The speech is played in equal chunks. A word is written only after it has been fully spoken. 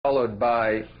followed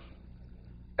by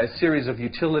a series of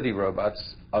utility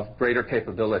robots of greater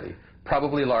capability,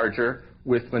 probably larger,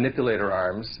 with manipulator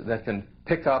arms that can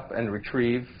pick up and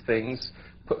retrieve things,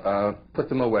 put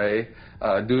them away,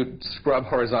 scrub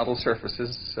horizontal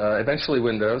surfaces, eventually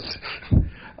windows,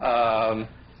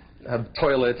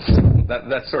 toilets,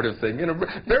 that sort of thing.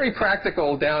 Very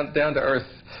practical, down to earth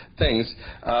things.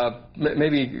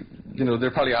 Maybe there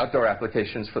are probably outdoor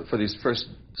applications for these first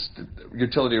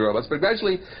utility robots, but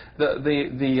gradually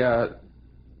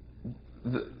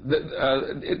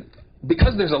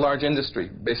because there's a large industry,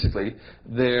 basically,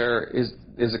 there is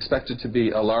expected to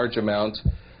be a large amount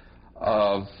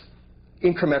of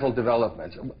incremental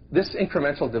development. This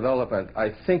incremental development,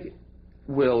 I think,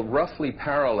 will roughly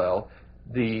parallel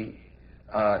the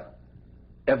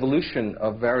evolution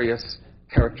of various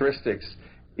characteristics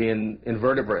in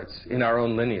invertebrates in our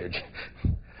own lineage.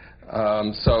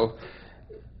 So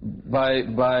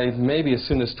by maybe as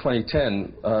soon as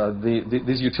 2010,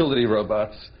 these utility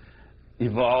robots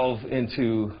evolve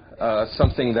into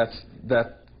something that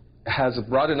has a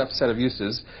broad enough set of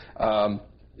uses,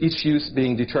 each use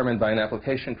being determined by an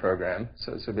application program.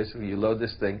 So basically, you load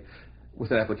this thing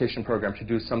with an application program to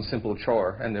do some simple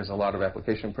chore, and there's a lot of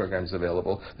application programs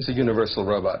available. This is a universal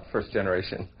robot, first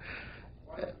generation.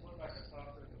 What about the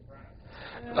software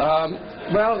in the front?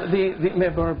 Well, may I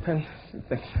borrow a pen?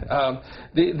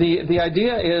 The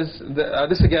idea is that,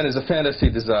 this again is a fantasy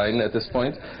design at this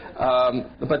point,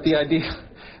 but the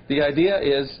idea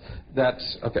is that,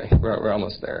 okay, we're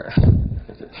almost there.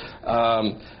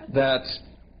 That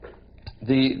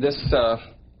this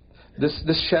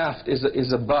shaft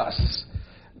is a bus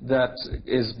that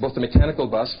is both a mechanical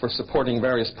bus for supporting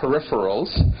various peripherals.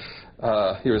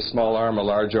 Here a small arm, a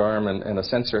large arm, and a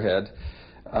sensor head.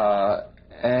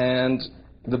 And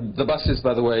the bus is,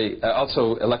 by the way,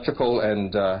 also electrical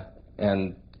and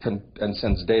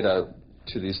sends data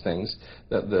to these things.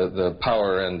 The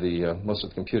power and most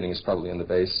of the computing is probably in the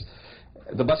base.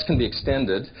 The bus can be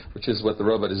extended, which is what the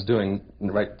robot is doing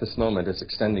right this moment. It's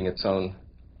extending its own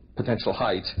potential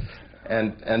height.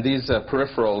 And these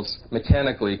peripherals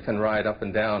mechanically can ride up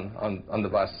and down on the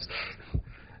bus.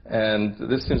 And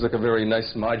this seems like a very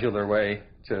nice modular way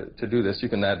to do this. You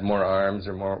can add more arms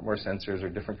or more sensors or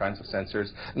different kinds of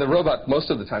sensors. And the robot, most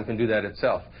of the time, can do that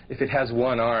itself. If it has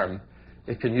one arm,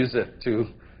 it can use it to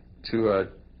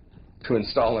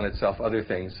install in itself other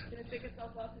things. Can it pick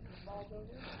itself up if it falls over?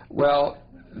 Well,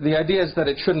 the idea is that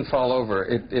it shouldn't fall over.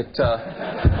 It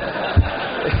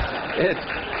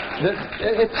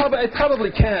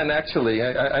probably can, actually.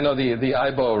 I know the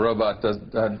IBO robot does.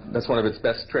 That's one of its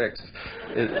best tricks,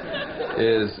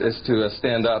 is to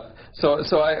stand up.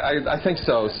 So I think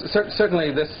so.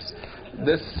 Certainly this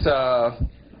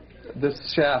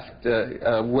shaft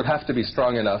would have to be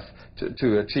strong enough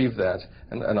to achieve that,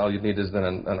 and all you need is then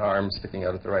an arm sticking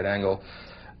out at the right angle.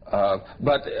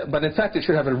 But in fact, it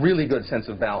should have a really good sense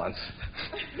of balance,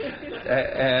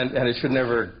 and it should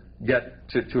never get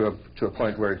to a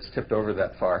point where it's tipped over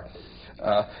that far.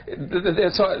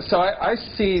 So I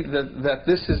see that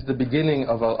this is the beginning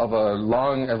of a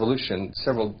long evolution,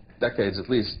 several decades at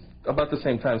least, about the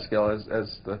same time scale as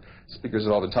the speakers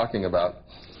have all been talking about,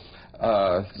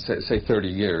 say 30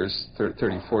 years,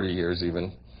 30, 40 years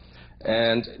even.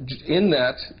 And in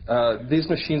that, these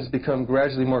machines become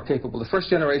gradually more capable. The first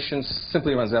generation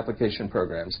simply runs application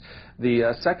programs.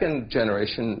 The second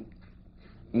generation,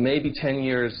 maybe 10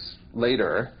 years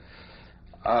later,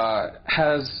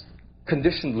 has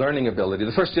conditioned learning ability.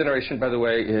 The first generation, by the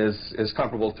way, is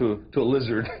comparable to a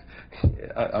lizard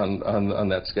on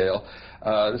that scale.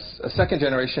 A second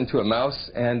generation to a mouse,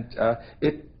 and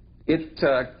it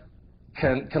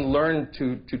can learn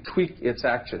to tweak its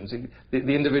actions. The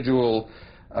individual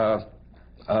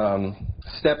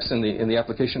steps in the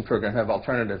application program have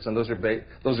alternatives, and those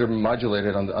are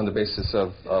modulated on the basis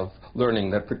of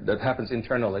learning that happens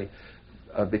internally,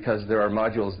 because there are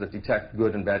modules that detect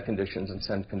good and bad conditions and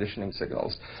send conditioning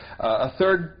signals. A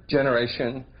third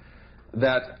generation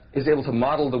that is able to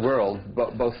model the world,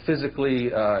 both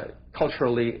physically,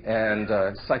 culturally, and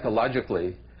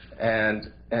psychologically,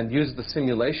 and use the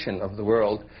simulation of the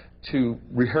world to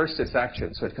rehearse its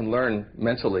actions, so it can learn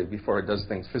mentally before it does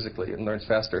things physically and learns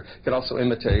faster. It can also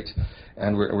imitate,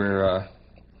 and we're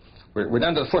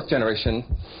down to the fourth generation,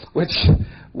 which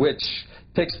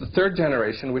takes the third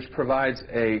generation, which provides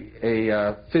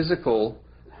a physical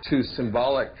to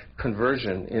symbolic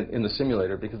conversion in the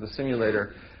simulator, because the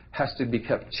simulator has to be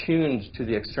kept tuned to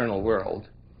the external world.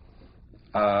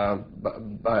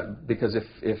 Because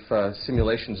if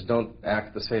simulations don't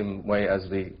act the same way as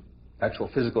the actual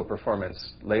physical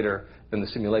performance later, then the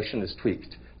simulation is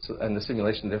tweaked. And the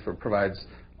simulation, therefore, provides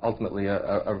ultimately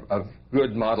a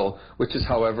good model, which is,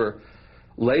 however,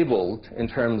 labeled in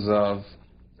terms of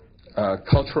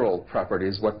cultural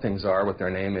properties, what things are, what their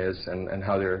name is, and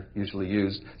how they're usually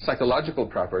used. Psychological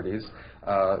properties,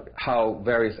 how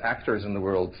various actors in the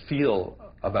world feel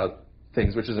about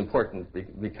things, which is important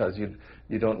because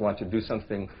you don't want to do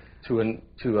something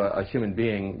to a human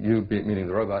being, meaning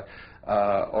the robot,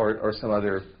 or some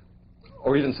other,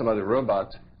 or even some other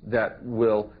robot that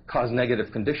will cause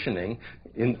negative conditioning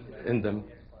in them.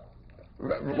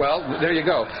 Well, there you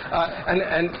go.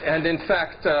 And in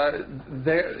fact,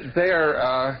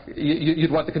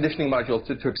 you'd want the conditioning module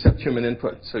to accept human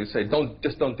input. So you say,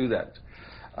 just don't do that.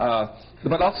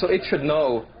 But also, it should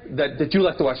know that you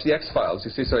like to watch the X-Files.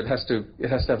 You see, so it has to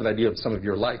have an idea of some of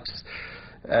your likes.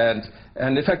 And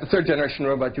in fact, the third generation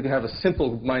robot, you can have a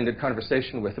simple-minded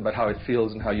conversation with about how it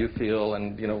feels and how you feel,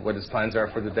 and what its plans are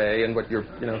for the day, and what your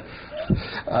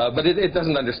but it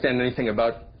doesn't understand anything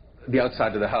about the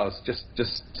outside of the house, just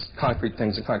concrete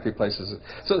things in concrete places.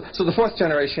 So the fourth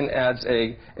generation adds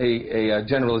a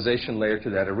generalization layer to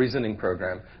that, a reasoning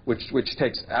program, which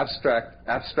takes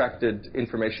abstracted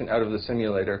information out of the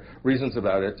simulator, reasons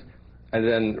about it, and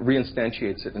then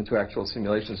reinstantiates it into actual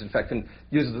simulations. In fact, can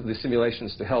use the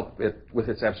simulations to help it with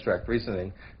its abstract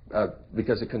reasoning,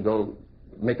 because it can go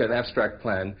make an abstract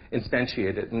plan,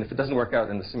 instantiate it, and if it doesn't work out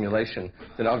in the simulation,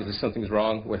 then obviously something's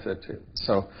wrong with it.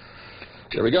 So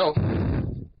there we go.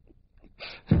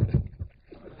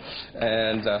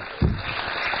 And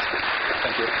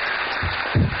thank you.